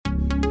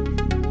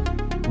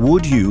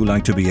Would you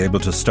like to be able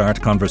to start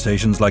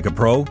conversations like a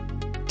pro?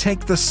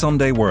 Take the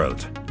Sunday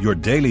World, your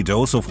daily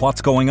dose of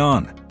what's going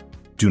on.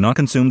 Do not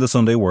consume the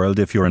Sunday World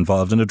if you're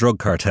involved in a drug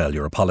cartel,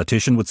 you're a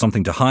politician with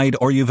something to hide,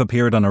 or you've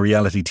appeared on a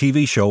reality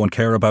TV show and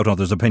care about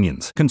others'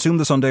 opinions. Consume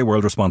the Sunday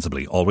World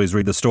responsibly. Always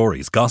read the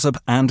stories, gossip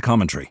and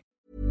commentary.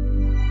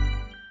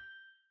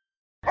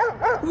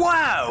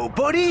 Wow,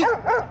 buddy!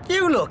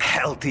 You look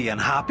healthy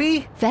and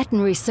happy.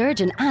 Veterinary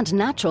surgeon and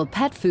natural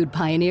pet food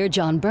pioneer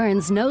John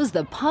Burns knows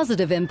the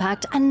positive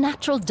impact a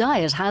natural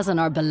diet has on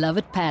our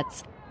beloved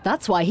pets.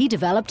 That's why he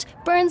developed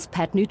Burns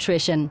Pet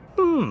Nutrition.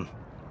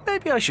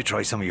 Maybe I should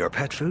try some of your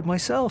pet food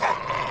myself.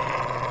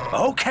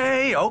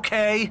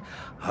 Okay.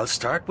 I'll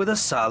start with a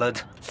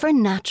salad. For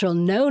natural,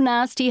 no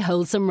nasty,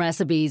 wholesome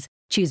recipes,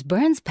 choose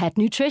Burns Pet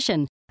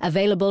Nutrition.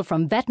 Available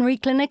from veterinary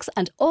clinics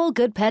and all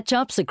good pet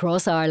shops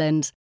across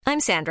Ireland. I'm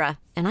Sandra,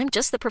 and I'm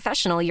just the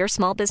professional your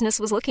small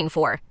business was looking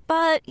for.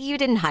 But you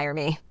didn't hire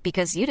me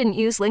because you didn't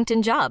use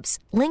LinkedIn Jobs.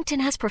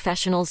 LinkedIn has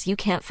professionals you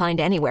can't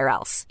find anywhere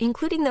else,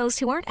 including those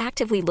who aren't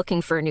actively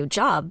looking for a new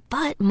job,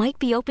 but might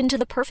be open to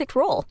the perfect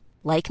role,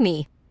 like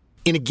me.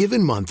 In a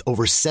given month,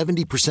 over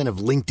 70% of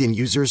LinkedIn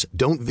users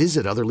don't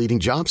visit other leading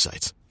job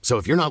sites. So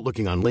if you're not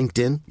looking on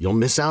LinkedIn, you'll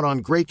miss out on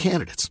great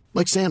candidates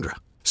like Sandra.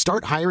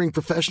 Start hiring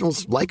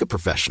professionals like a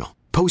professional.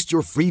 Post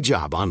your free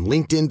job on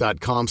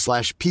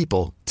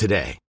linkedin.com/people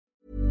today.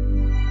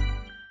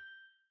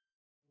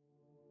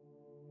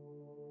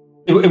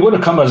 It would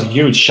have come as a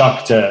huge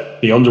shock to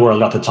the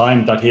underworld at the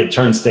time that he had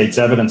turned state's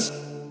evidence.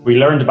 We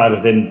learned about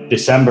it in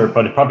December,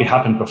 but it probably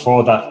happened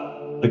before that.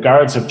 The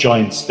guards have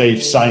joined.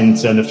 They've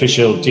signed an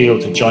official deal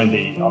to join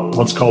the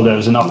what's called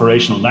as an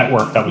operational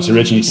network that was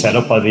originally set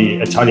up by the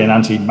Italian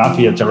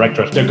anti-mafia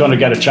directorate. They're going to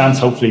get a chance,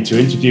 hopefully, to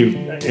interview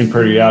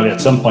Imperiale at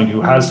some point,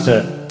 who has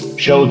to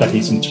show that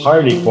he's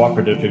entirely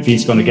cooperative if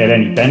he's going to get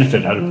any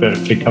benefit out of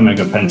becoming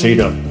a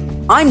pentito.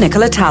 I'm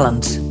Nicola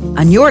Tallant,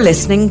 and you're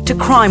listening to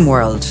Crime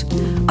World,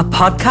 a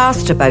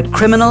podcast about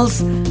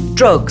criminals,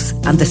 drugs,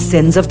 and the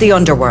sins of the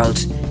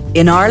underworld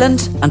in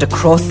Ireland and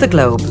across the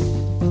globe.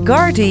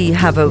 Gardaí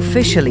have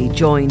officially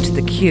joined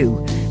the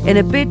queue in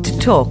a bid to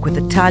talk with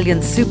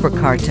Italian super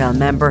cartel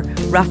member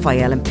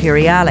Raffaele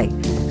Imperiale,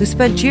 who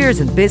spent years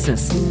in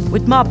business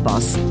with mob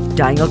boss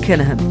Daniel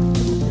Kinahan.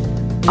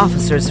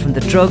 Officers from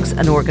the Drugs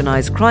and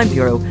Organised Crime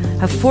Bureau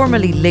have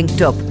formally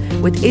linked up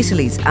with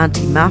Italy's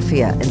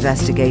anti-mafia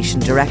investigation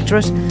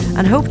directorate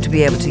and hope to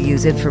be able to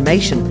use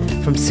information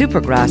from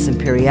Supergrass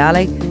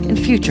Imperiale in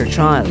future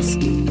trials.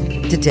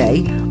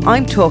 Today,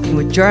 I'm talking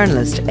with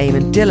journalist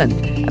Eamon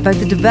Dillon about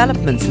the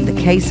developments in the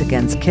case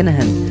against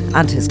Kinahan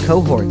and his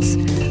cohorts,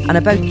 and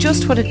about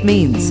just what it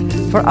means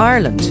for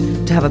Ireland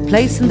to have a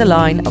place in the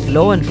line of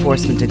law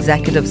enforcement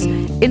executives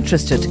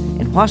interested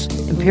in what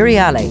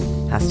Imperiale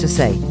has to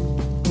say.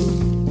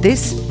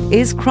 This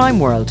is Crime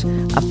World,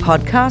 a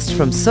podcast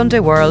from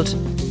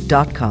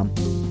SundayWorld.com.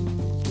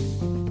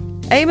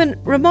 Eamon,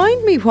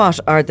 remind me, what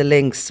are the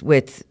links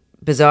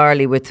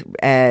bizarrely with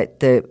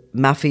the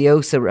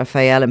mafioso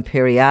Raffaele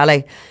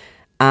Imperiale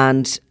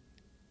and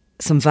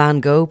some Van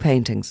Gogh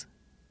paintings?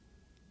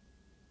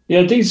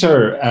 Yeah, these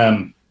are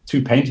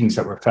two paintings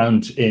that were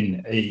found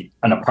in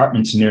an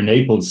apartment near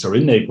Naples, or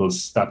in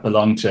Naples, that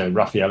belonged to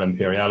Raffaele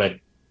Imperiale.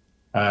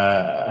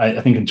 I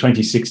think in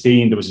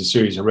 2016 there was a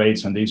series of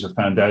raids when these were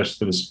found out.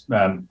 There was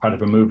part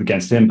of a move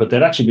against him, but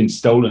they'd actually been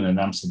stolen in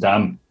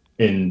Amsterdam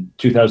in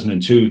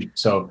 2002.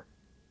 So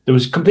there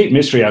was complete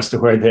mystery as to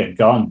where they had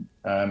gone.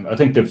 I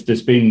think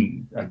there's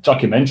been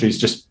documentaries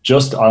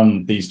just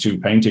on these two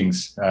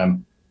paintings,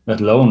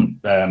 let alone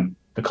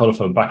the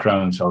colourful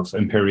background of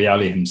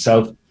Imperiale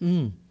himself.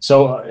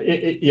 So,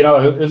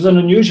 it was an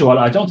unusual.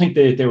 I don't think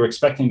they were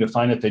expecting to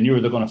find it. They knew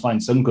they were going to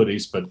find some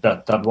goodies, but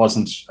that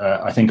wasn't,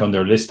 I think, on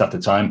their list at the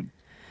time.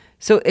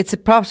 So it's a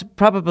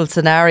probable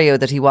scenario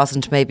that he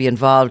wasn't maybe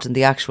involved in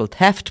the actual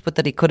theft, but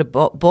that he could have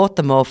bought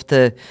them off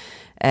the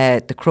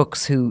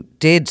crooks who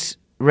did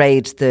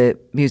raid the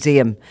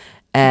museum.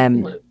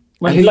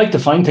 Well, he liked to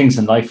find things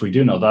in life. We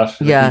do know that.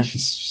 Yeah. He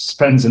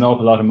spends an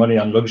awful lot of money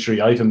on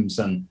luxury items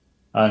and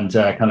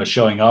kind of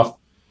showing off.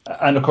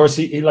 And of course,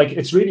 he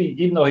it's really,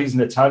 even though he's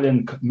an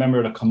Italian member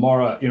of the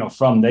Camorra,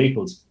 from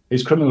Naples,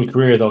 his criminal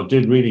career though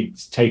did really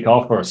take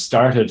off, or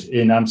started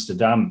in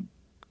Amsterdam.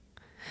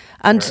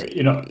 And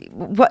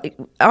what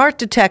art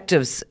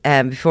detectives,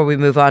 before we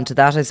move on to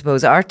that, I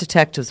suppose art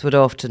detectives would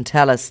often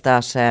tell us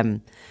that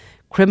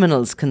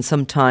criminals can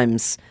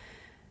sometimes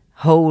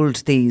hold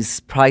these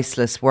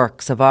priceless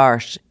works of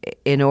art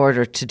in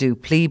order to do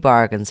plea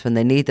bargains when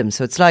they need them.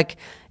 So it's like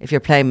if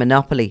you're playing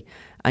Monopoly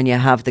and you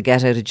have the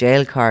get out of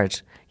jail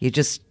card, you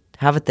just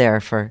have it there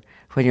for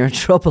when you're in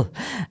trouble,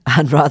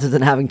 and rather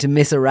than having to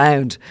miss a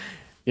round.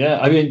 Yeah,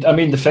 I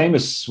mean, the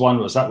famous one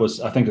was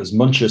I think it was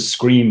Munch's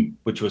Scream,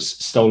 which was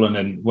stolen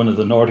in one of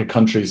the Nordic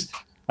countries,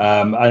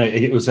 and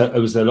it was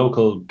a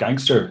local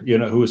gangster,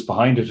 who was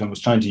behind it and was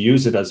trying to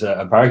use it as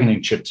a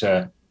bargaining chip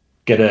to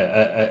get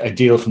a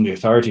deal from the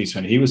authorities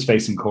when he was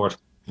facing court.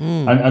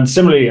 And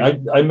similarly, I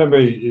remember,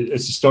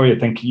 it's a story I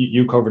think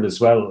you covered as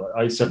well.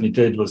 I certainly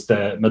did, was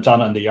the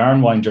Madonna and the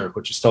Yarnwinder,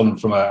 which was stolen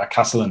from a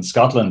castle in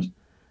Scotland.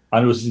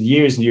 And it was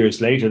years and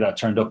years later that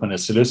turned up in a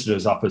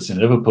solicitor's office in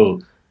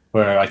Liverpool,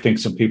 where I think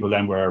some people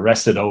then were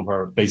arrested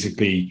over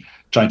basically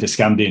trying to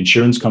scam the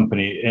insurance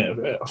company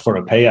for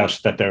a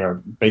payout that they're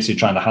basically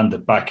trying to hand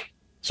it back.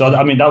 So,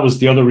 I mean, that was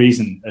the other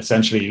reason,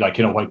 essentially, like,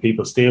 why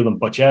people steal them.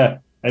 But yeah,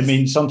 I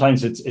mean,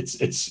 sometimes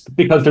it's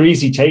because they're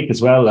easy take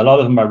as well. A lot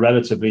of them are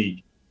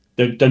relatively,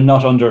 they're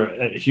not under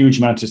a huge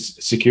amount of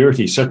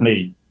security.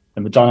 Certainly,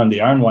 the Madonna and the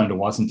Ironwinder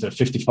wasn't a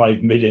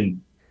 55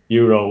 million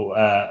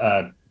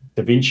euro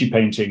Da Vinci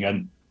painting,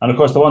 and of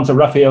course the ones that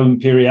Raffaele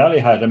Imperiale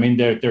had. I mean,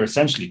 they're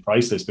essentially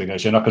priceless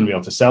because you're not going to be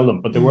able to sell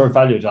them. But they were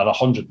valued at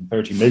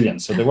 130 million,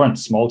 so they weren't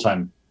small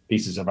time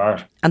pieces of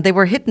art. And they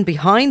were hidden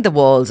behind the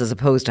walls as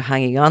opposed to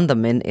hanging on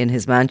them in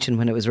his mansion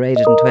when it was raided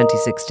in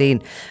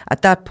 2016.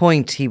 At that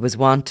point, he was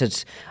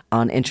wanted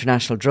on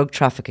international drug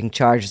trafficking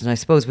charges, and I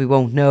suppose we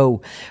won't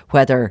know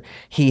whether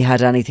he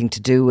had anything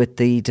to do with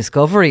the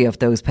discovery of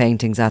those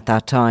paintings at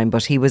that time,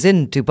 but he was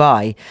in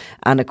Dubai,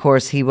 and of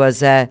course he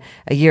was a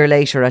year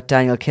later at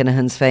Daniel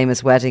Kinahan's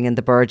famous wedding in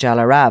the Burj Al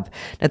Arab.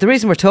 Now, the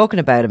reason we're talking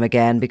about him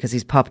again, because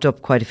he's popped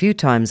up quite a few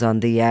times on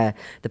the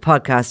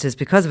podcast, is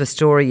because of a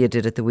story you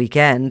did at the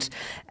weekend,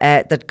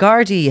 that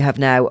Gardaí have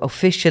now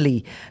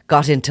officially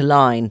got into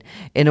line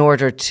in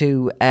order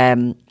to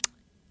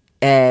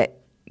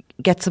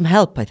get some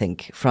help, I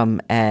think,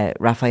 from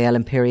Raffaele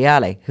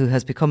Imperiale, who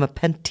has become a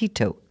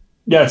pentito.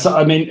 Yeah, so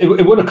I mean,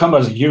 it would have come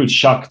as a huge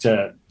shock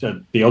to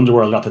the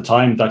underworld at the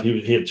time that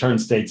he had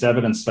turned state's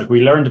evidence. Like,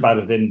 we learned about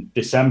it in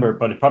December,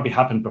 but it probably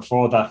happened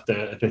before that.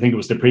 I think it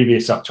was the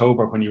previous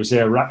October when he was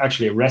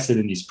actually arrested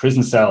in his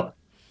prison cell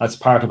as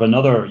part of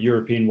another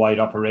European-wide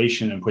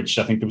operation in which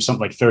I think there was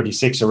something like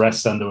 36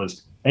 arrests and there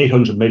was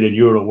 800 million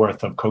euro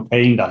worth of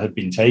cocaine that had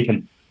been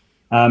taken.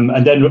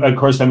 And then, of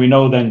course, we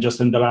know then just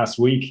in the last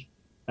week,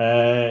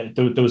 there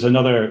was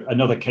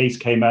another case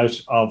came out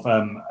of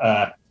an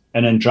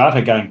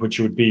Andrata gang, which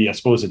would be, I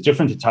suppose, a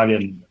different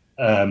Italian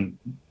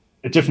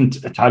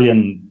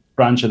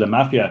branch of the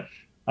mafia,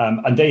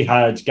 and they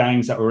had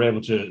gangs that were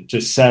able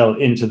to sell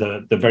into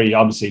the very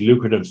obviously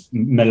lucrative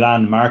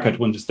Milan market,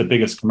 which is the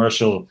biggest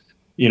commercial,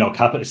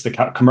 it's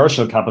the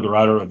commercial capital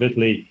rather of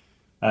Italy,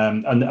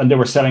 and they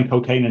were selling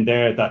cocaine in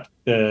there that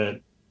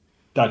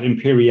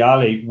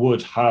Imperiale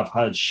would have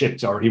had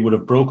shipped, or he would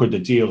have brokered the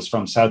deals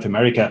from South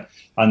America.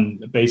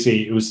 And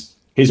basically it was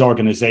his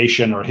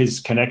organization or his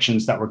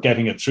connections that were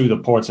getting it through the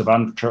ports of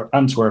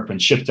Antwerp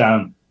and shipped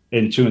down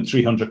in 200 and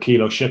 300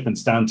 kilo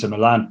shipments down to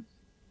Milan.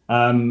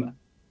 And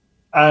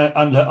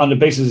on the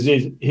basis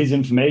of his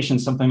information,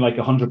 something like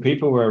 100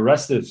 people were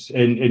arrested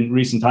in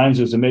recent times.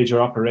 There was a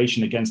major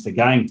operation against the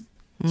gang.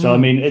 So, I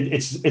mean,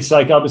 it's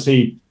like,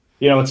 obviously,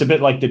 it's a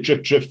bit like the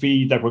drip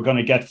feed that we're going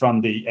to get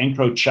from the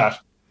Encro chat,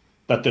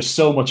 that there's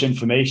so much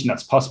information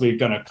that's possibly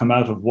going to come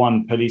out of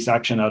one police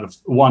action, out of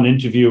one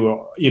interview,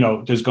 or,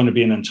 there's going to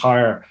be an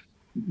entire,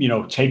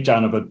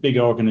 takedown of a big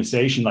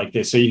organization like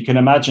this. So you can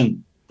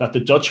imagine that the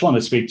Dutch want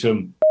to speak to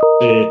him.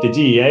 The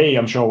DEA,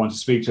 I'm sure, want to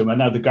speak to him. And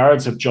now the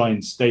guards have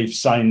joined. They've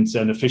signed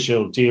an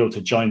official deal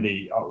to join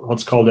the,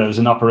 what's called as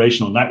an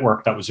operational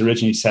network that was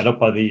originally set up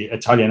by the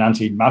Italian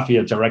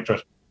Anti-Mafia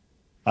Directorate.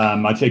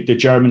 I think the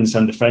Germans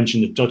and the French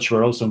and the Dutch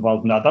were also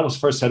involved in that. That was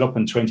first set up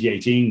in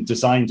 2018,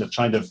 designed to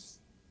kind of,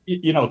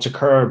 to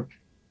curb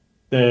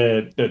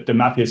the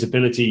mafia's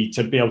ability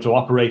to be able to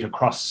operate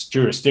across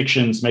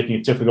jurisdictions, making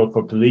it difficult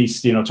for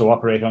police, to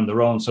operate on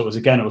their own. So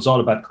it was all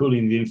about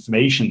pooling the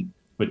information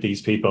with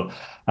these people.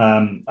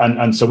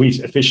 And so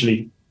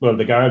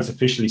the guards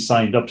officially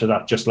signed up to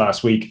that just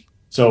last week.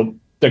 So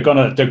they're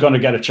gonna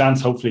get a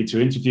chance, hopefully,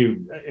 to interview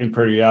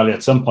Imperiale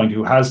at some point,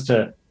 who has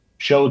to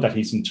show that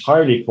he's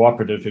entirely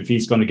cooperative if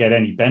he's going to get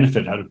any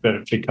benefit out of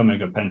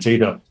becoming a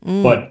pentito.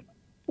 But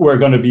we're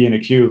going to be in a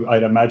queue,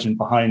 I'd imagine,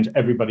 behind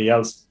everybody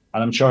else.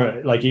 And I'm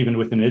sure, like, even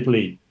within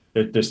Italy,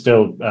 there's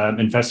still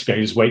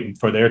investigators waiting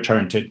for their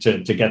turn to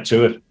get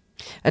to it.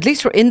 At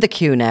least we're in the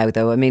queue now,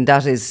 though. I mean,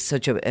 that is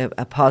such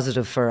a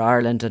positive for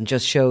Ireland, and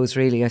just shows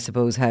really, I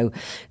suppose, how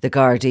the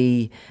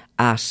Gardaí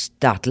at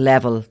that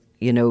level,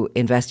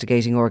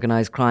 investigating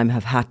organised crime,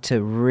 have had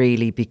to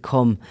really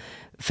become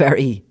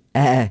very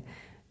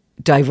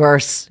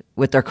diverse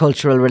with their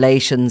cultural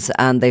relations,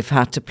 and they've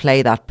had to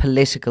play that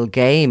political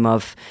game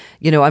of,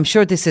 I'm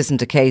sure this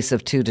isn't a case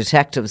of two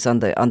detectives on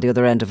the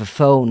other end of a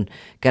phone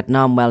getting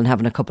on well and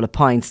having a couple of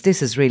pints.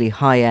 This is really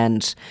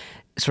high-end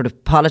sort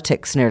of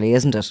politics nearly,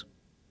 isn't it?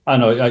 I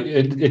know,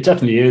 it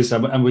definitely is.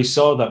 And we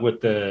saw that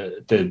with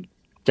the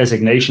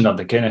designation of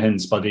the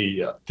Kinahans by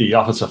the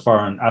Office of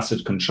Foreign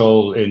Asset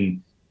Control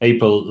in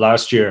April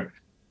last year,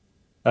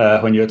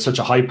 when you had such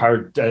a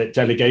high-powered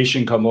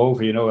delegation come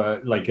over,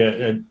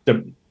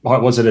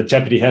 was it a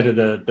deputy head of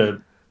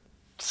the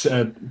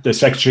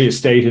Secretary of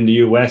State in the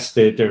US,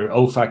 their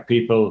OFAC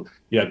people,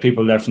 you had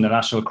people there from the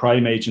National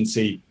Crime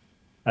Agency,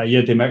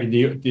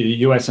 the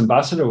US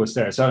ambassador was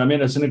there. So, I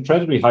mean, it's an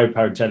incredibly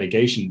high-powered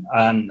delegation.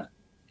 And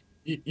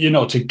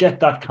to get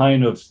that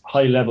kind of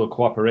high level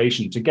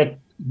cooperation, to get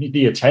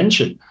the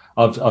attention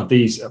of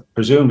these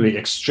presumably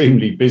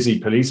extremely busy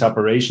police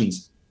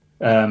operations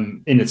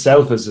in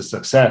itself is a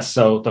success.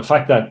 So the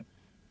fact that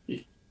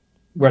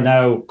we're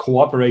now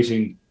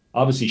cooperating,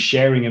 obviously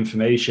sharing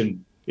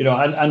information,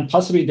 and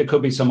possibly there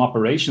could be some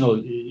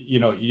operational,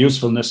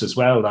 usefulness as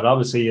well. That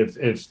obviously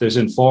if there's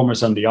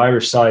informers on the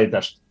Irish side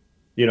that,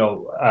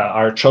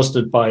 are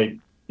trusted by,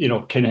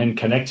 Kinahan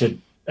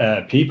connected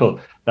people,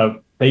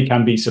 that they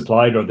can be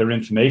supplied or their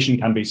information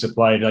can be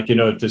supplied. Like,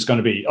 if there's going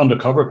to be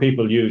undercover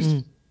people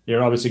used,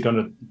 you're obviously going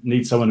to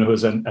need someone who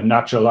has a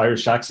natural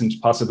Irish accent,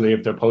 possibly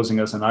if they're posing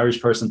as an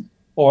Irish person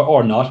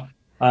or not.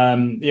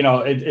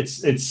 It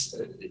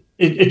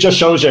just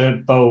shows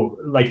you, though,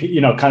 like,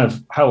 kind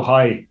of how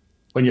high,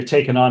 when you're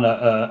taking on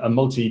a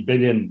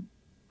multi-billion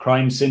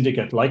crime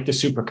syndicate like the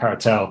super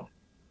cartel,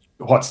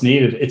 what's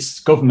needed. It's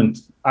government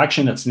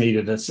action that's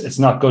needed. It's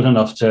not good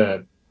enough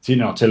to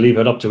leave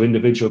it up to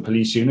individual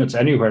police units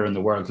anywhere in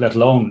the world, let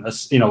alone a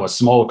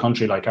small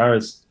country like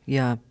ours.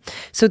 Yeah.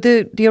 So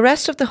the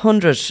arrest of the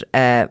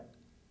 100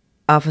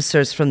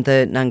 officers from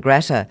the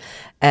Nangreta,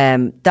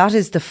 that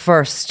is the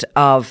first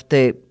of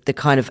the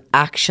kind of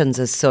actions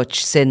as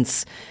such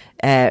since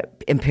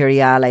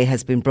Imperiale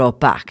has been brought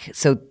back.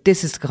 So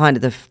this is kind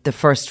of the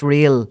first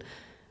real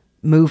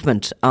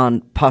movement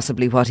on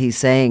possibly what he's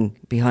saying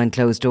behind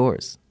closed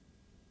doors.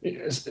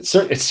 It's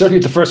certainly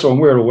the first one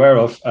we're aware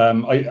of.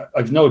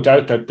 I've no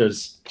doubt that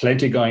there's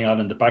plenty going on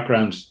in the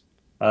background.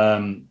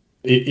 Some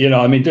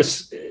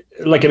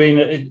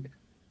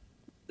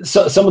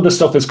of the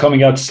stuff is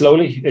coming out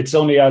slowly. It's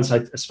only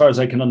as far as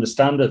I can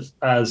understand it,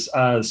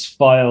 as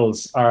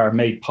files are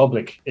made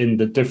public in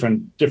the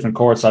different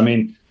courts. I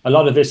mean, a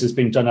lot of this has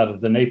been done out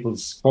of the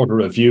Naples Court of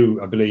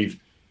Review, I believe.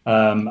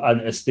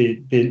 And it's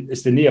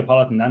the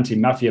Neapolitan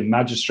anti-mafia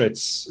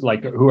magistrates,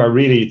 like, who are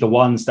really the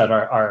ones that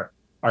are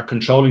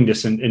controlling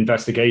this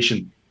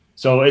investigation.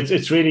 So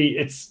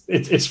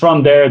it's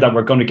from there that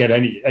we're going to get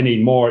any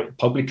more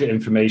public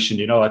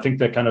information. I think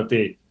that kind of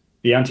the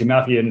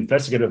anti-mafia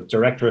investigative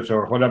directorate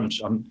or whatever,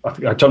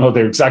 I don't know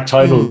the exact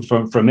title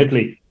from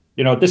Italy.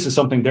 This is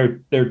something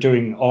they're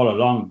doing all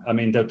along. I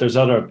mean, there's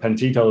other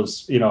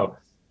pentitos,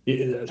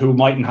 who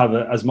mightn't have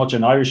as much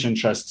an Irish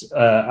interest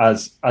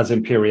as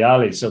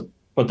Imperiale. So,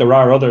 but there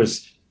are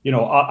others,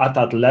 at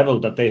that level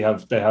that they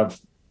have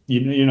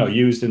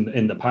used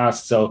in the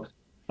past. So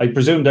I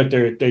presume that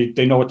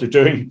they know what they're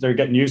doing. They're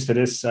getting used to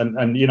this,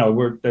 and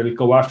they'll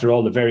go after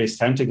all the various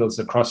tentacles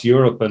across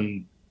Europe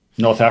and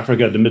North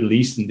Africa, the Middle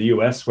East, and the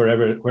US,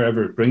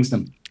 wherever it brings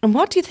them. And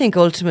what do you think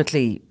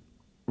ultimately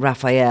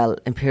Raffaele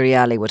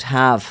Imperiale would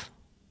have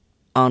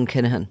on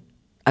Kinahan?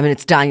 I mean,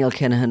 it's Daniel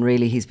Kinahan,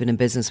 really, he's been in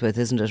business with,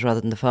 isn't it,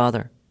 rather than the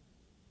father?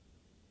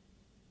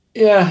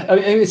 Yeah, I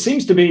mean, it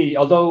seems to be,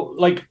 although,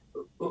 like,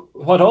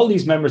 what all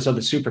these members of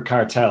the super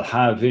cartel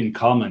have in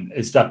common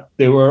is that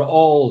they were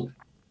all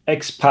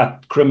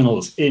expat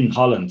criminals in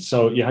Holland.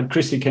 So you had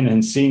Christy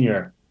Kinahan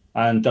Sr.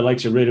 and the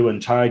likes of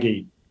Ridwan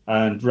Taghi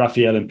and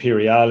Raffaele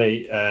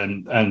Imperiale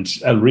and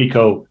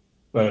Enrico,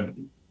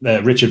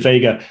 Richard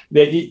Vega.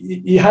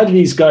 You had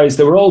these guys,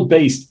 they were all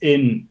based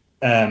in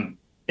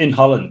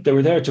Holland. They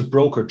were there to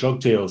broker drug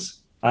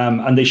deals,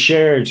 and they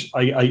shared,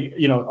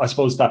 I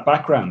suppose, that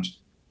background.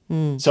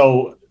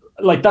 So,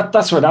 like,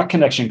 that's where that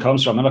connection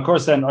comes from. And of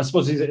course, then I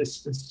suppose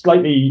he's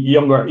slightly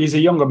younger. He's a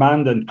younger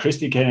man than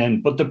Christy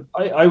Kinahan, but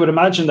I would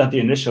imagine that the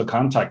initial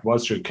contact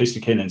was through Christy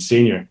Kinahan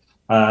Sr.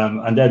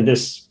 And then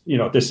this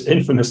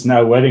infamous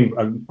now wedding,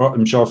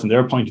 I'm sure from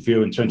their point of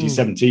view, in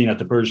 2017 at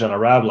the Burj Al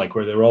Arab, like,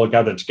 where they were all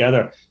gathered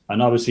together,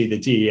 and obviously the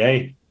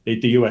DEA.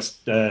 The US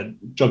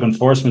Drug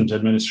Enforcement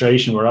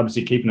Administration were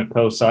obviously keeping a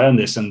close eye on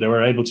this, and they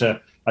were able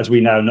to, as we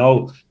now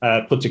know,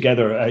 put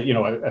together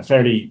a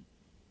fairly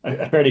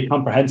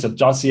comprehensive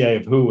dossier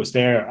of who was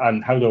there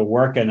and how they were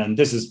working. And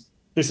this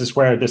is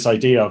where this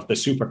idea of the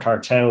super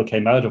cartel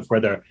came out of, where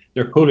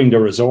they're pooling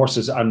their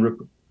resources and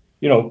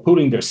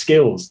pooling their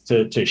skills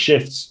to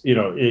shift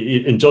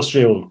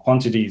industrial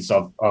quantities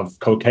of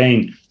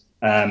cocaine,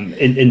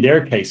 in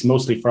their case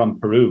mostly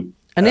from Peru.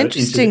 And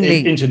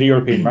interestingly, into the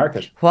European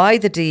market. Why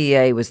the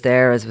DEA was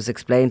there, as was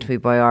explained to me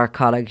by our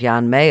colleague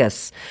Jan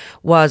Mayes,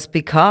 was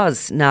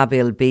because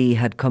Nabil B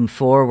had come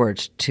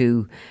forward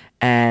to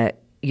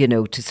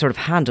sort of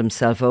hand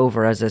himself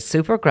over as a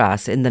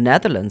supergrass in the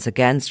Netherlands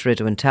against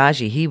Ridwan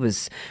Taghi. He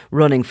was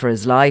running for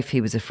his life.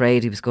 He was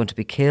afraid he was going to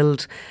be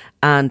killed,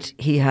 and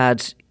he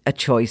had a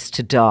choice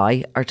to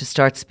die or to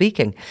start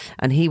speaking.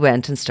 And he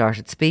went and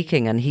started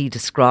speaking, and he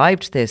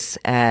described this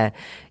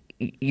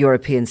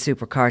European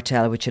super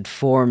cartel, which had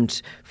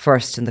formed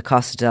first in the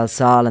Costa del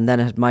Sol and then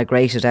it had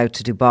migrated out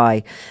to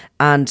Dubai.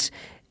 And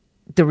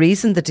the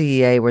reason the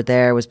DEA were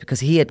there was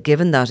because he had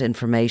given that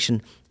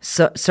information.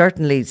 So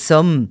certainly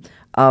some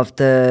of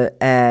the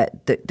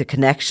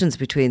connections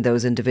between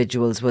those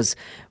individuals was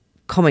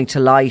coming to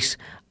light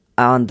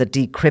on the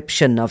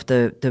decryption of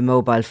the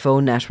mobile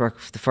phone network,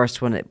 the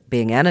first one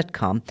being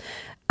Enetcom.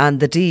 And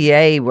the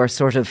DEA were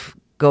sort of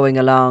going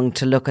along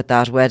to look at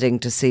that wedding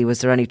to see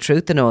was there any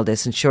truth in all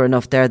this, and sure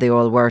enough there they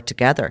all were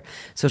together.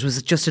 So it was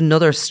just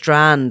another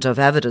strand of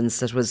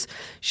evidence that was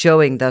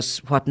showing that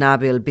what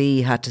Nabil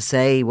B had to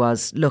say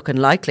was looking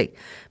likely,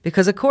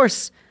 because of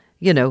course,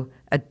 you know,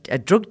 a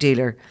drug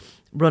dealer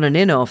running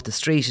in off the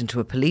street into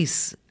a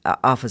police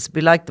office would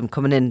be like them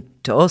coming in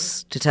to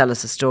us to tell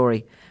us a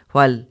story.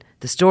 While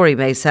the story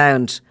may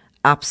sound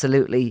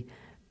absolutely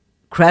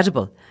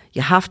credible,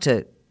 you have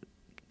to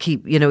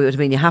keep, you know what I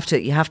mean, you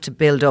have to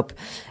build up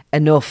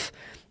enough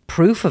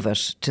proof of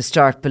it to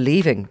start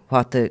believing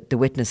what the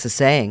witness is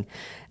saying.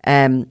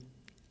 And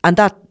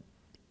that,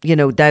 you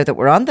know, now that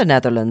we're on the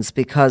Netherlands,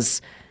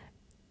 because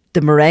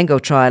the Marengo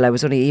trial, I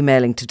was only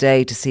emailing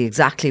today to see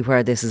exactly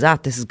where this is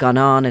at. This has gone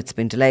on. It's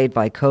been delayed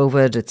by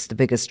COVID. It's the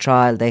biggest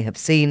trial they have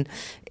seen.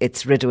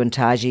 It's Ridwan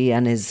Taghi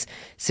and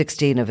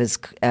 16 of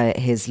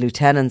his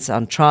lieutenants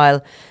on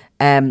trial.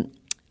 And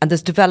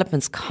there's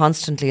developments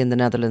constantly in the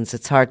Netherlands.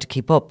 It's hard to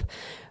keep up.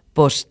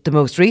 But the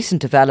most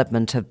recent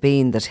development have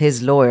been that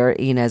his lawyer,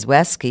 Ines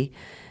Wesky,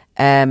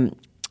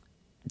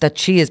 that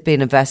she has been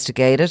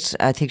investigated.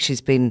 I think she's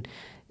been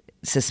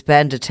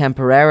suspended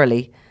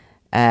temporarily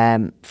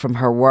from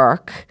her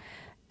work.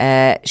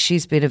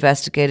 She's been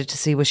investigated to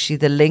see was she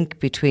the link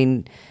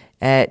between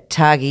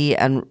Taghi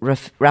and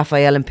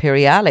Raffaele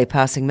Imperiale,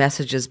 passing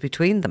messages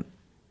between them.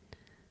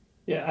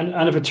 Yeah,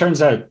 and if it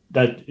turns out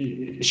that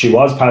she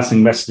was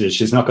passing messages,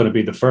 she's not going to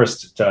be the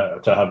first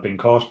to have been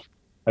caught.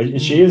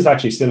 She is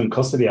actually still in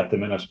custody at the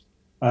minute.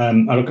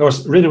 And of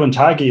course, Ridwan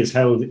Taghi is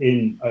held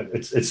in,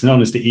 it's known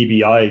as the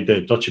EBI,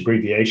 the Dutch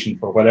abbreviation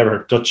for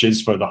whatever Dutch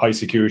is for the high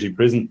security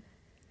prison.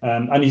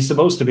 And he's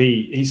supposed to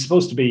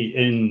be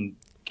in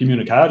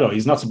comunicado.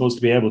 He's not supposed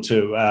to be able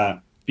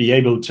to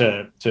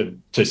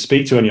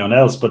speak to anyone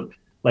else. But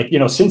like, you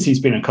know, since he's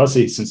been in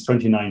custody since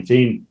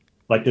 2019,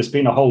 like there's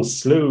been a whole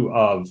slew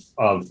of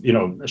you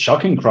know,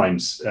 shocking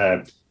crimes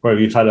where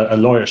we've had a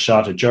lawyer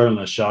shot, a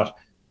journalist shot.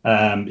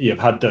 You've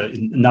had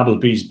Nabil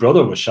B's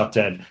brother was shot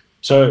dead.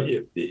 So,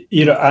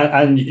 you know,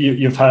 and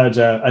you've had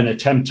an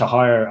attempt to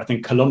hire, I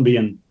think,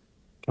 Colombian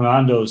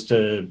commandos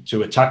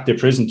to attack the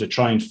prison to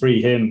try and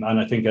free him. And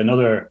I think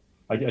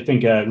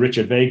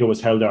Richard Vega was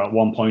held there at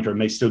one point, or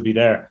may still be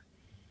there.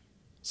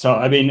 So,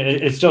 I mean,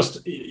 it's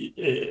just,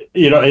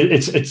 you know,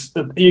 it's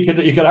you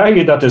could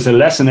argue that there's a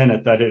lesson in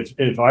it, that if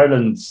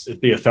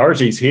the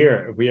authorities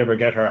here, if we ever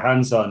get our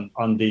hands on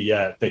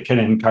the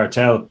Kinahan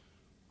cartel,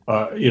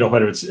 you know,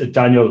 whether it's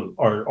Daniel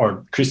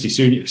or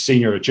Christie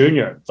Senior or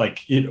Junior,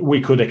 like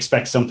we could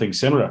expect something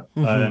similar.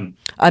 Mm-hmm.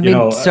 I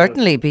mean,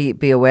 certainly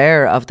be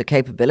aware of the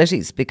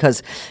capabilities,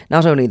 because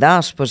not only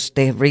that, but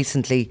they have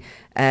recently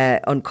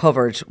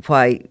uncovered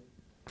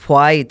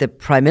why the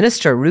Prime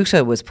Minister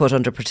Rutte was put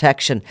under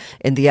protection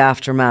in the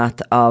aftermath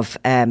of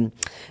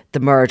the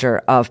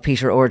murder of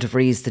Peter Oor de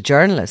Vries, the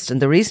journalist. And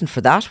the reason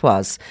for that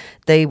was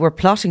they were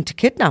plotting to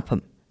kidnap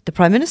him, the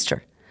Prime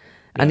Minister.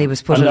 And he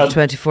was put under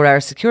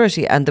 24-hour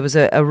security. And there was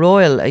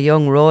a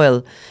young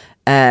royal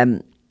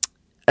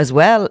as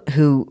well,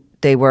 who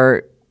they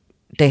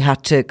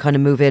had to kind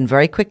of move in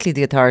very quickly,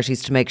 the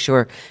authorities, to make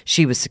sure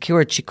she was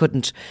secured. She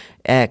couldn't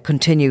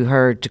continue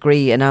her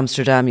degree in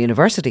Amsterdam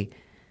University.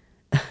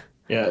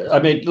 Yeah, I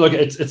mean, look,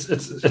 it's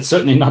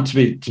certainly not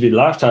to be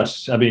laughed at.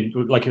 I mean,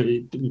 like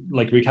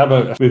we have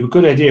a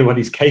good idea what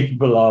he's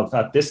capable of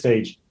at this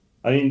stage.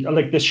 I mean,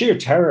 like the sheer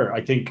terror, I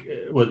think,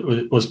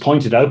 was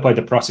pointed out by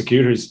the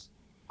prosecutors,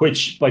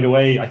 which, by the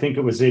way, I think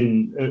it was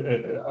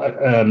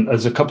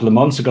as a couple of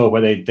months ago,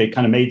 where they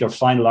kind of made their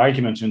final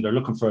argument, and they're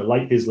looking for a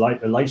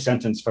life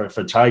sentence for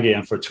Taghi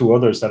and for two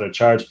others that are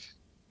charged.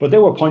 But they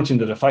were pointing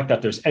to the fact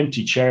that there's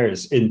empty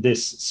chairs in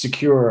this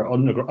secure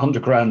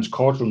underground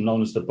courtroom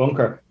known as the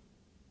bunker,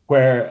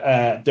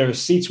 where their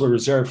seats were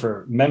reserved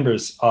for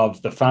members of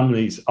the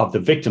families of the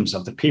victims,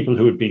 of the people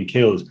who had been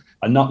killed.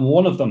 And not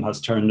one of them has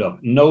turned up.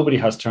 Nobody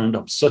has turned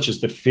up, such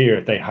as the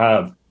fear they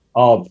have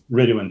of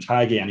Ridwan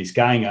Taghi and his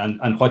gang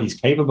and what he's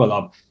capable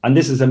of. And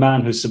this is a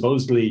man who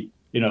supposedly,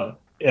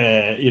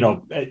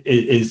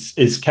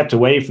 is kept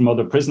away from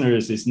other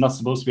prisoners, is not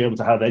supposed to be able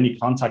to have any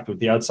contact with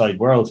the outside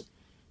world.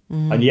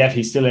 Mm. And yet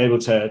he's still able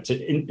to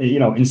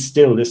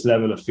instill this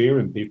level of fear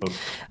in people.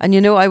 And,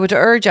 you know, I would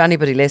urge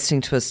anybody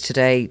listening to us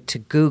today to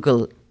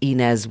Google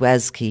Ines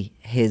Wesky,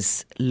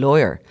 his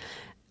lawyer,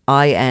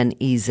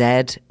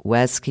 INEZ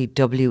Wesky,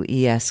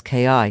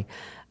 WESKI.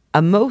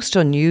 A most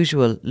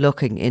unusual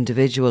looking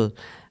individual,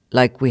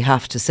 like we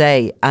have to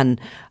say. And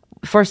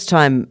first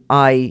time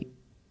I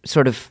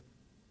sort of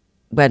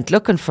went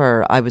looking for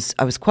her, I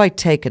was quite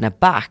taken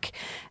aback.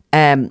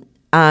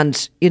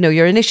 And, you know,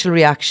 your initial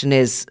reaction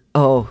is,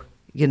 oh,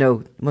 you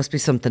know, must be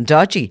something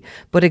dodgy.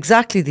 But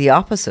exactly the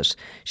opposite.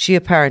 She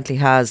apparently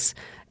has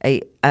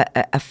a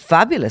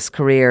fabulous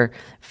career,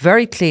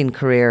 very clean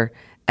career,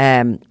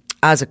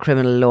 as a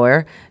criminal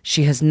lawyer.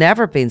 She has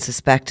never been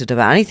suspected of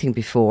anything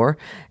before.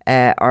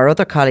 Our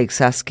other colleague,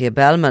 Saskia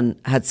Bellman,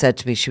 had said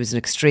to me she was an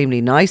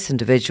extremely nice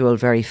individual,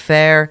 very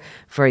fair,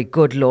 very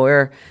good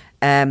lawyer.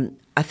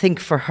 I think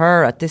for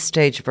her at this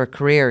stage of her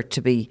career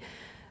to be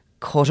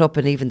caught up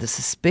in even the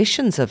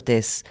suspicions of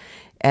this,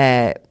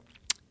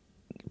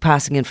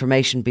 passing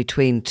information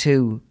between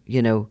two,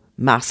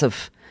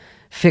 massive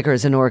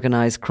figures in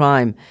organised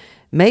crime,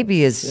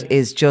 maybe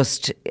is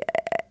just,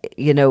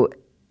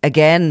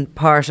 again,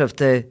 part of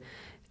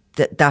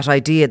that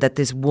idea that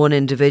this one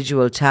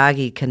individual,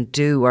 Taggy, can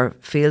do or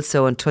feel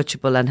so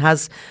untouchable and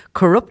has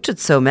corrupted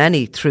so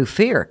many through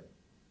fear.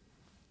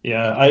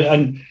 Yeah,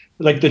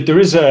 there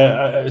is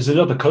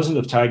another cousin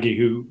of Taggy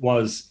who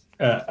was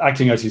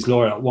acting as his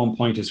lawyer at one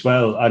point as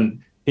well,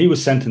 and he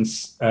was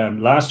sentenced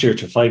last year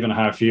to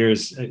 5.5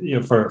 years,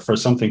 for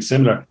something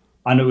similar.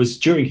 And it was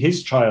during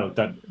his trial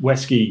that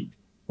Wesky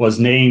was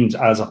named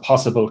as a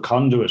possible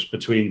conduit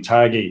between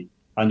Taggy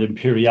and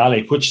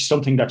Imperiale, which is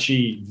something that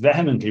she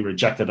vehemently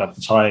rejected at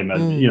the time.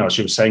 And,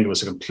 she was saying it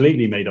was a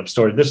completely made up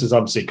story. This is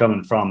obviously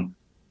coming from,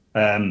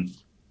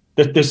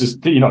 this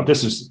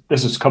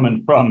is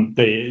coming from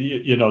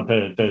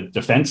the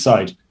defense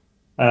side.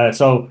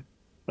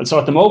 So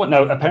at the moment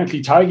now,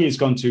 apparently Taggy he's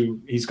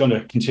going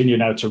to continue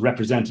now to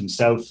represent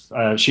himself.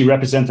 She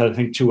represented, I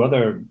think, 2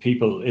 other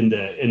people in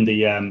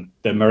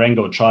the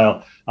Marengo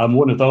trial.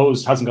 One of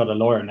those hasn't got a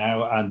lawyer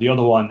now, and the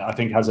other one, I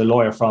think, has a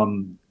lawyer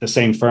from the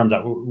same firm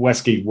that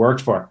Wesky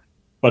worked for.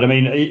 But I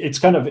mean, it's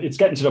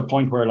getting to the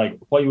point where, like,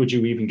 why would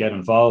you even get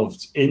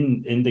involved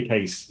in the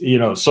case?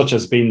 Such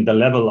as being the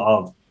level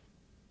of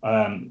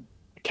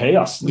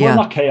chaos. Well,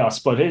 not chaos,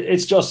 but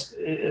it's just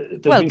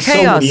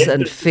chaos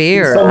and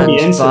fear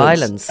and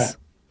violence.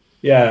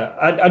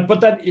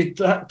 But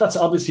that's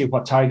obviously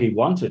what Taggy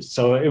wanted.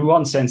 So in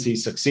one sense, he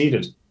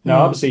succeeded.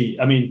 Now, obviously,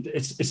 I mean,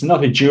 it's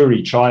not a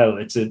jury trial.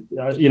 It's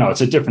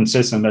a different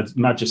system, a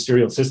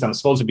magisterial system. It's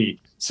supposed to be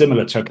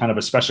similar to kind of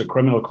a special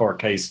criminal court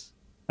case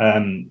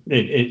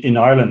in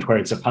Ireland, where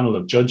it's a panel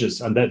of judges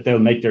and they'll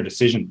make their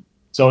decision.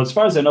 So as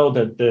far as I know,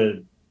 that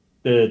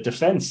the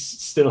defence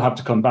still have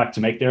to come back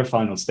to make their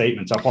final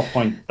statements. At what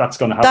point that's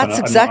going to happen? That's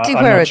exactly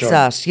where it's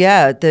at.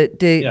 Yeah,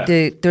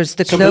 there's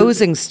the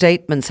closing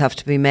statements have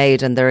to be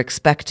made, and they're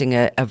expecting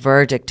a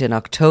verdict in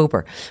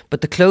October. But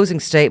the closing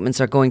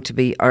statements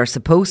are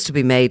supposed to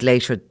be made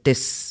later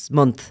next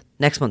month.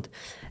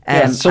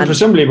 So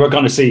presumably we're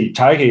going to see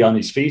Taggy on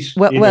his feet.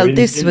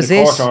 This was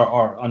it,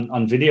 or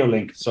on video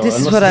link. So this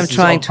is what I'm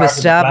trying to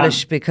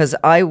establish, because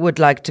I would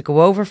like to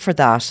go over for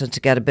that and to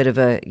get a bit of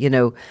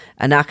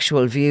an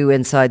actual view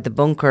inside the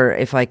bunker,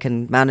 if I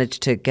can manage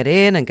to get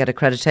in and get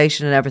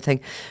accreditation and everything.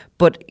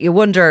 But you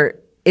wonder,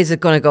 is it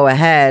going to go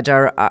ahead,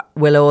 or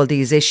will all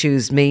these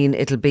issues mean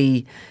it'll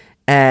be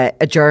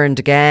adjourned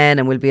again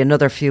and we'll be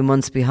another few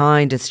months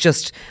behind? It's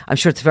just, I'm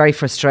sure it's very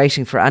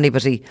frustrating for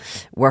anybody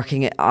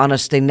working on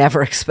it. They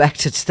never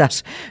expected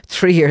that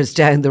 3 years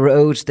down the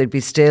road they'd be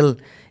still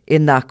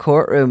in that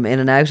courtroom, in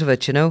and out of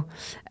it,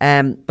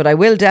 but I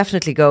will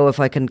definitely go if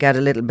I can get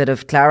a little bit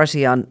of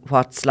clarity on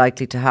what's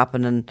likely to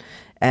happen.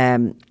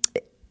 And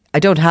I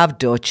don't have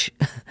Dutch,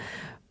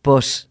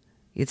 but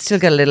you'd still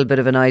get a little bit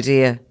of an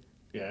idea.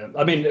 Yeah,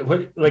 I mean,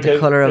 like the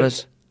colour of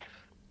it.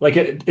 Like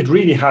it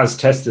really has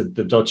tested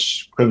the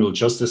Dutch criminal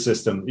justice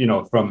system,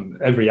 from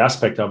every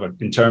aspect of it,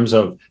 in terms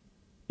of,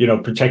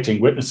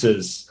 protecting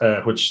witnesses,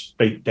 which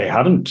they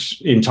haven't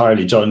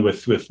entirely done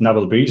with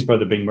Nabil B's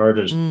brother being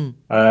murdered.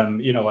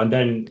 And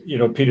then,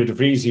 Peter de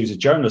Vries, he was a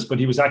journalist, but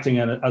he was acting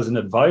as an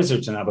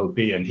advisor to Nabil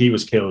B, and he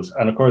was killed.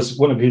 And of course,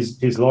 one of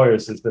his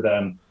lawyers is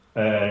that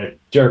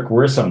Dirk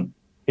Wiersum.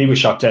 He was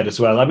shot dead as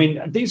well. I mean,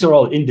 these are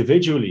all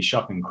individually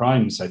shocking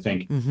crimes, I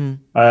think.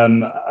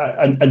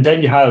 And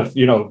then you have,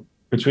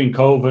 between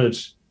COVID,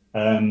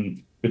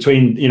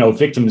 between,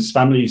 victims'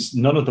 families,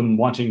 none of them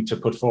wanting to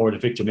put forward a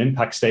victim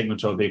impact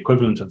statement or the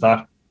equivalent of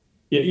that.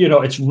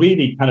 It's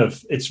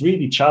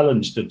really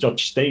challenged the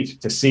Dutch state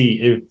to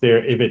see if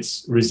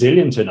it's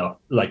resilient enough,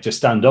 like, to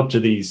stand up to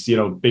these,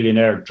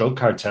 billionaire drug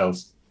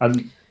cartels.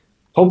 And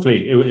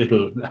hopefully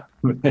it'll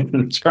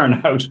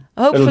turn out.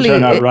 Hopefully it'll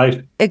turn out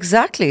right.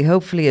 Exactly.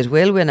 Hopefully it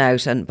will win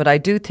out. But I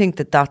do think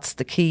that that's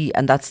the key,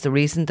 and that's the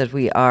reason that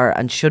we are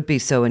and should be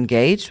so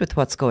engaged with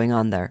what's going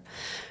on there,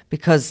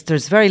 because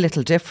there's very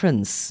little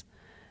difference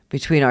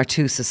between our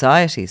two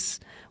societies.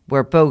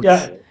 We're both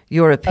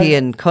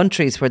European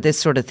countries where this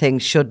sort of thing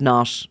should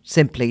not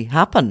simply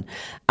happen,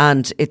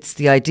 and it's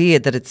the idea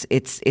that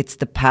it's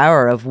the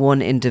power of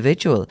one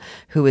individual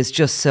who is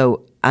just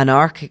so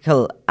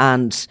anarchical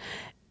and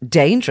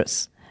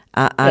dangerous,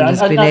 and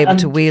has been able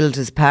to wield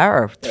his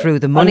power through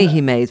the money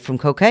he made from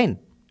cocaine.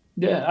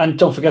 Yeah, and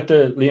don't forget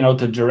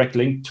the direct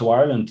link to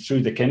Ireland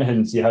through the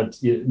Kinahans. You had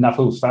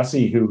Nafuz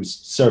Fassi, who's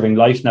serving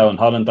life now in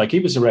Holland. Like,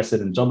 he was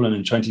arrested in Dublin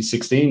in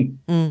 2016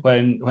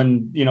 when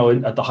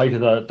at the height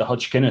of the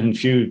Hutch Kinahan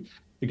feud,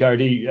 the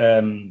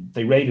Gardaí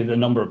they raided a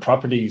number of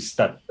properties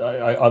that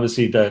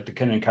obviously the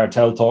Kinahan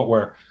cartel thought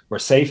were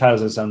safe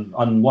houses, and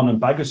on one in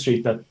Bagger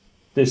Street that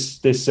this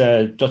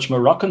Dutch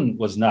Moroccan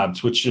was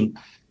nabbed, which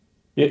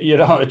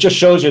it just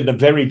shows you the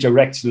very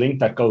direct link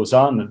that goes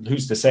on. And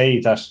who's to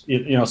say that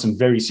some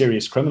very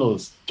serious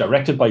criminals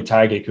directed by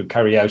Taggy could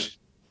carry out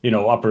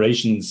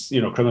operations,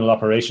 criminal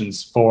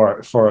operations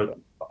for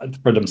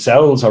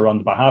themselves or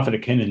on behalf of the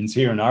Kinahans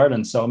here in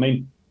Ireland. So I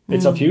mean,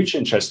 It's of huge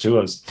interest to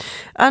us.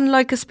 And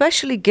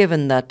especially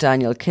given that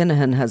Daniel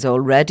Kinahan has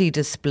already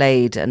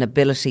displayed an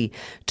ability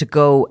to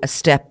go a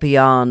step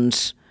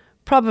beyond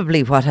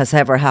probably what has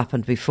ever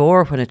happened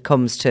before when it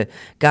comes to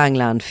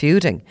gangland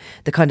feuding.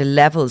 The kind of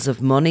levels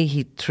of money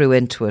he threw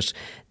into it,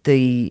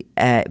 the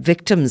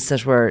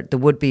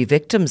would-be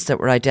victims that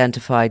were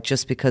identified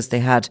just because they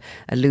had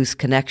a loose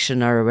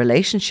connection or a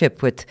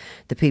relationship with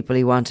the people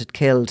he wanted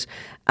killed.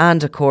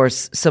 And of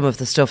course, some of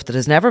the stuff that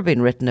has never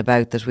been written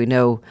about that we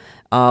know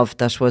of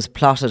that was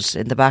plotted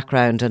in the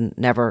background and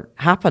never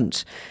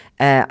happened.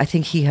 I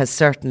think he has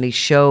certainly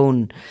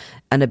shown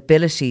an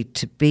ability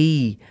to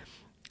be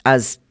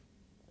as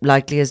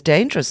likely as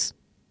dangerous.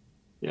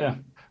 Yeah.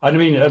 I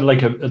mean,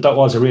 that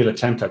was a real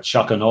attempt at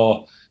shock and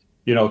awe,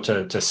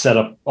 to set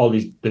up all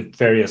the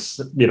various,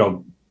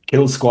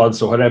 kill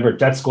squads or whatever,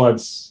 death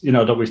squads,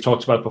 that we've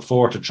talked about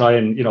before, to try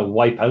and,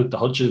 wipe out the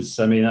Hutches.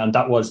 I mean, and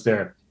that was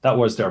their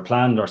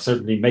plan, or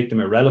certainly make them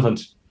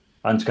irrelevant,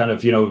 and kind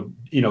of,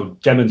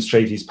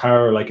 demonstrate his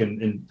power, like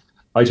in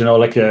I don't know,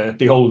 like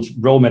the old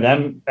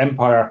Roman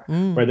Empire,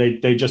 where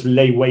they just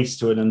lay waste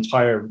to an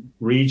entire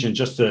region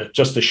just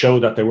to show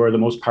that they were the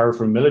most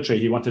powerful military.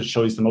 He wanted to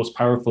show he's the most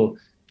powerful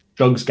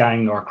drugs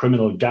gang or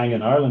criminal gang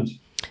in Ireland.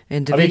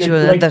 Individual,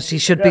 and that he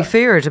should be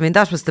feared. I mean,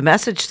 that was the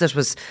message that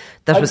was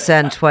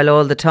sent, while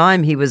all the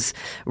time he was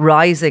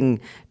rising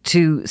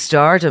to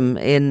stardom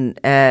in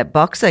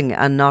boxing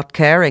and not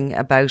caring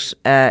about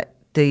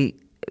the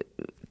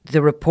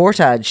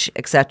reportage,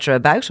 etc.,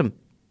 about him.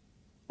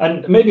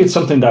 And maybe it's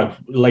something that,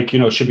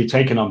 should be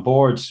taken on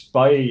board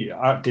by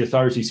the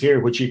authorities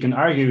here, which you can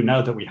argue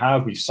now that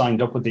we've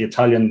signed up with the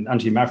Italian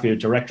Anti-Mafia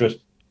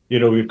Directorate,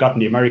 we've gotten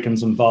the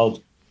Americans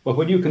involved. But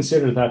when you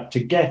consider that to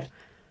get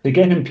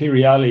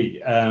Imperiale,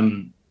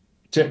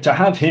 to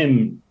have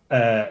him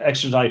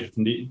extradited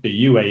from the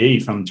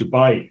UAE, from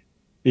Dubai,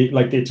 the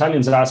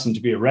Italians asked him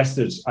to be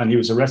arrested, and he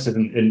was arrested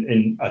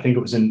in I think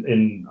it was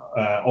in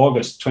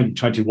August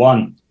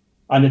 2021.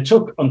 And it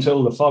took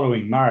until the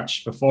following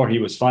March before he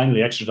was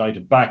finally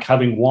extradited back,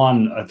 having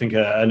won, I think,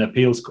 an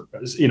appeals,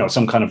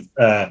 some kind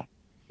of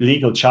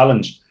legal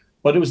challenge.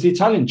 But it was the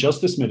Italian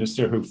Justice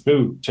Minister who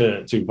flew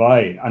to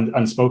Dubai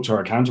and spoke to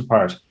her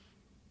counterpart.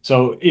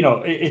 So,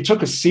 it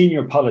took a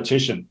senior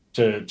politician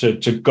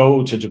to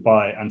go to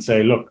Dubai and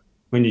say, look,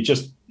 when you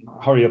just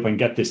hurry up and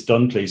get this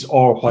done, please,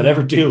 or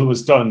whatever deal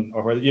was done,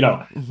 or,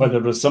 whether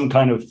there was some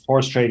kind of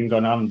horse trading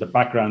going on in the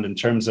background in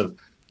terms of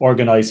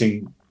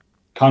organising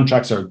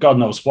contracts or God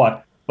knows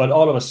what. But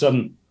all of a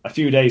sudden, a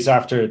few days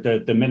after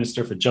the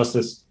Minister for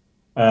Justice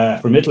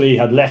from Italy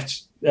had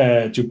left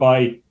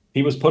Dubai,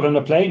 he was put on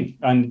a plane,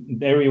 and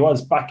there he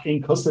was back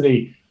in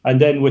custody. And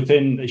then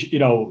within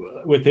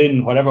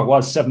whatever it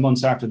was, 7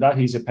 months after that,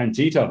 he's a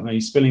pentito and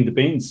he's spilling the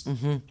beans.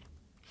 Mm-hmm.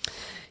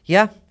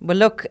 Yeah. Well,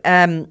 look,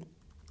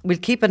 we'll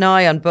keep an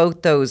eye on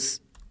both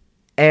those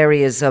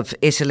areas of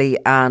Italy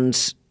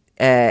and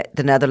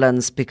the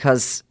Netherlands,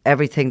 because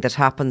everything that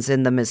happens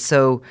in them is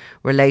so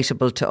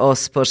relatable to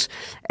us. But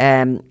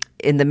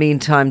in the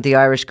meantime, the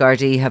Irish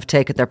Gardaí have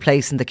taken their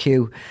place in the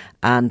queue,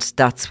 and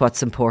that's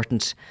what's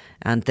important.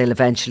 And they'll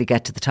eventually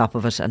get to the top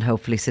of it and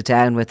hopefully sit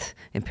down with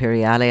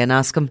Imperiale and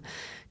ask him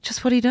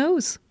just what he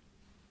knows.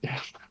 Yeah.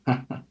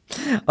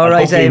 All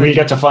right, Eamon. We'll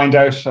get to find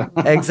out.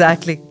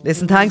 Exactly.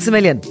 Listen, thanks a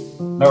million.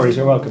 No worries,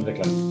 you're welcome,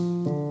 Nicola.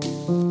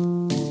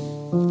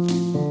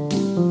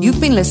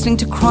 You've been listening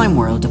to Crime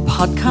World, a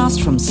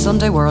podcast from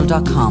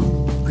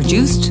SundayWorld.com.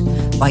 Produced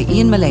by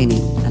Ian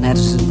Mullaney and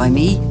edited by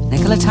me,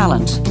 Nicola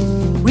Tallant.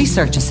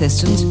 Research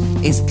assistant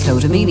is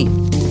Claude Amini.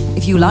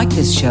 If you like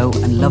this show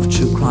and love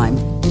true crime,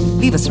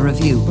 leave us a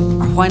review,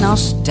 or why not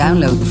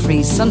download the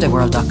free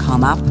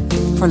SundayWorld.com app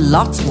for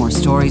lots more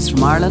stories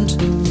from Ireland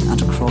and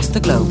across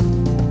the globe.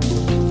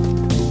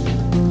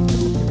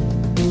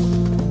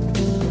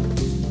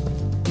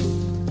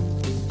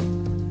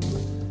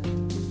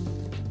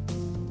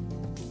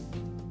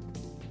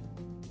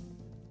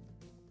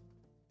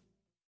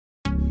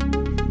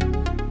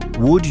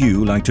 Would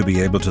you like to be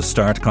able to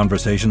start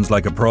conversations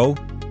like a pro?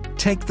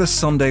 Take the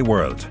Sunday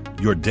World,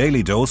 your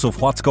daily dose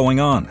of what's going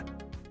on.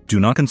 Do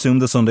not consume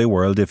the Sunday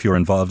World if you're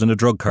involved in a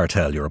drug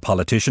cartel, you're a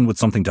politician with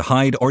something to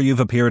hide, or you've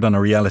appeared on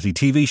a reality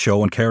TV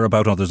show and care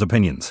about others'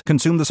 opinions.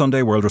 Consume the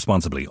Sunday World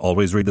responsibly.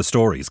 Always read the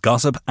stories,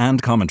 gossip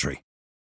and commentary.